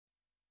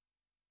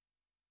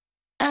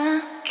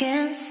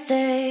can't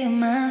stay on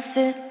my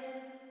feet.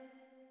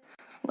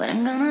 What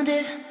I'm gonna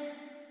do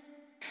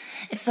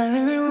if I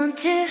really want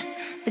to,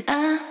 but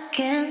I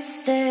can't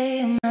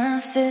stay on my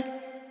feet.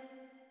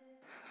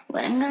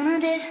 What I'm gonna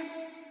do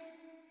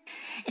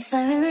if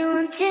I really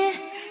want to,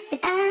 but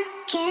I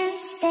can't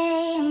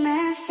stay on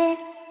my feet.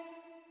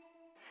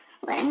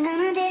 What I'm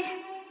gonna do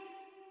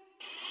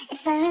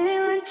if I really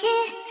want to,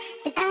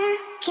 but I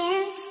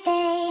can't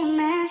stay on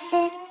my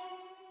feet.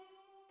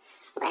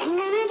 What I'm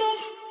gonna do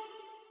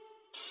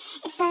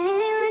if I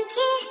really want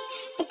to,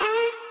 but I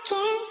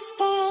can't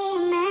stay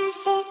on my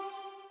feet.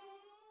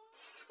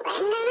 What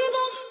I'm gonna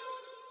do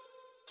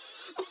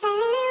if I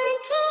really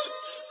want to,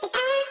 but I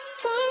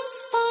can't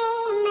stay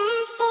on my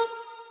feet.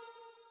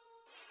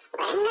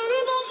 What I'm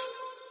gonna do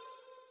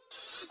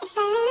if I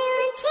really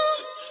want to,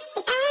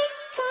 but I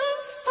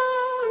can't stay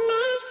on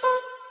my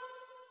feet.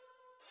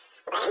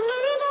 What I'm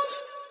gonna do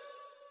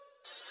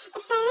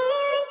if I really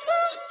want to,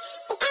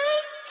 but I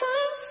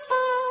can't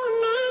stay on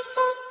my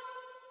feet.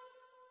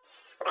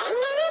 What I'm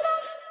gonna do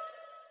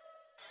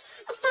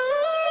if I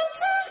really want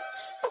to,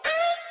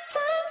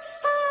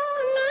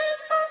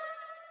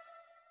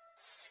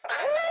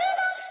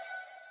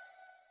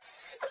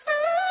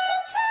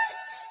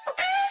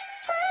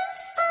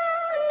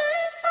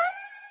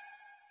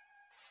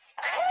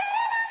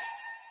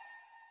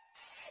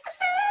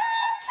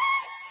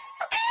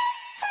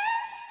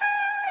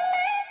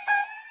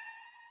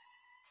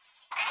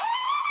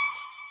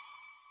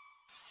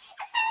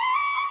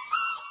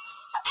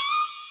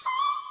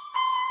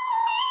 I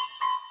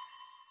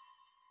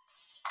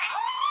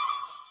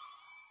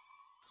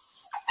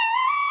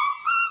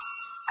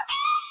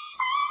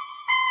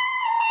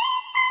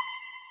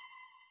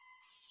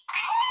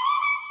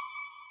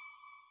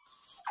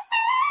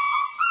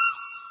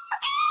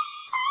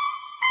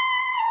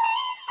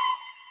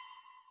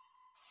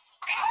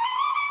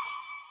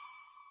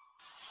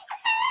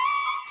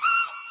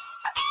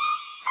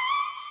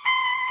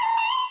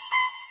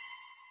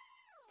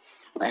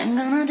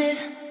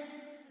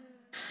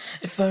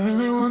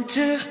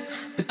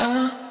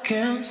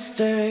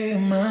can't stay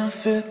on my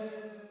feet.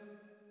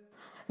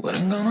 What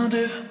I'm gonna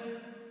do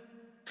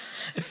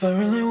if I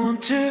really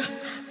want to,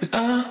 but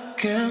I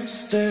can't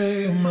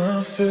stay on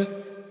my feet.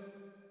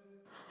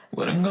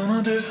 What I'm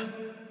gonna do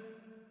if I really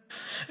want to, but I can't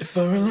stay on my feet. What I'm gonna do if I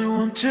really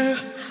want to,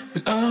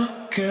 but I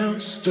can't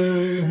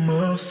stay on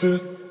my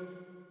feet.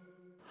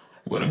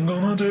 What I'm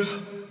gonna do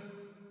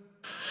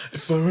if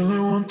I really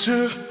want to,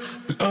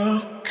 but I can't stay on my feet.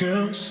 What I'm gonna do if I really want to, but I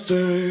can't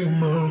stay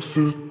on my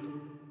feet.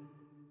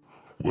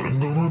 What I'm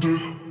gonna do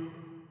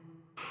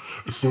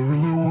if I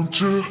really want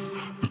to,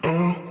 but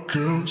I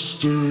can't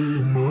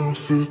stay on my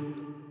feet. What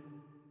I'm gonna do if I really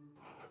want to, but I can't stay on my feet.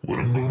 What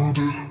I'm gonna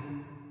do if I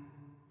really want to, but I can't stay on my feet. What I'm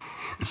gonna do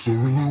if I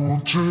really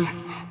want to,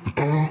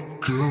 but I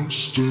can't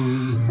stay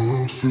on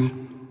my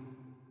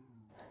feet.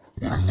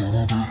 What I'm gonna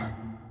do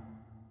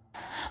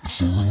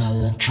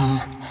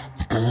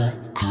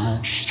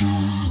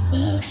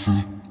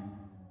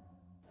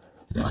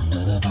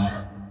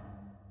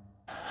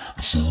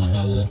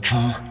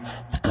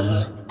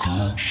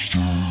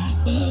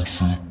if I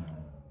really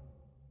want to,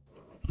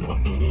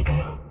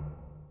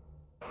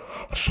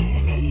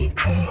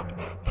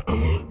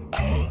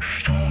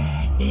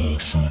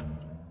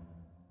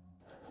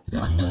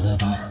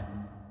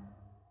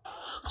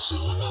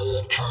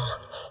 but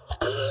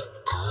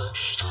I can't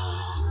stay on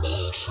my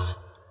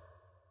feet.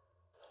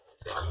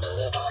 What I'm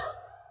gonna do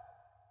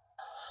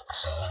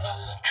if I really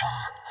want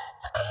to,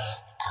 but I can't stay on my feet. What I'm gonna do if I really want to, but I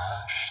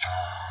can't stay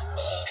on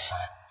my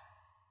feet. What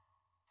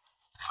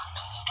I'm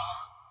gonna do if I really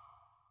want to, but I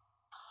can't stay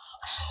on my feet. What I'm gonna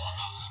do if I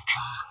really want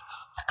to,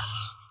 but I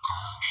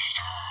can't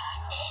stay on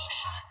my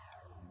feet.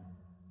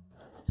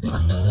 What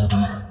I'm gonna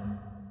do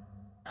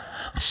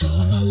if I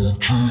really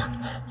want to,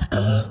 but I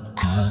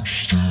can't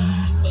stay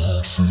on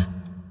my feet.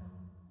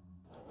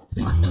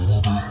 What I'm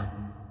gonna do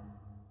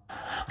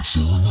if I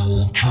really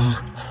want to,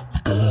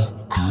 but I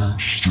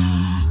can't stay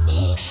on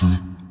my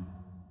feet.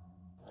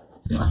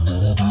 What I'm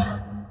gonna do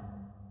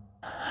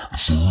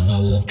if I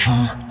really want to,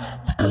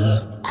 but I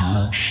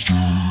can't stay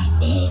on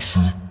my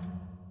feet.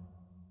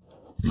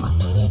 What I'm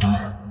gonna do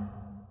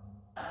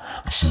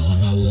if I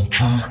really want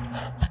to,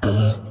 but I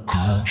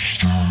can't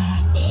stay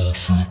on my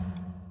feet.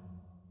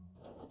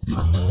 What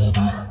I'm gonna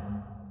do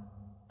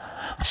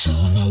if I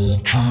really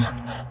want to,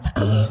 but I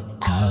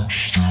can't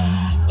stay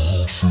on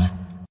my feet.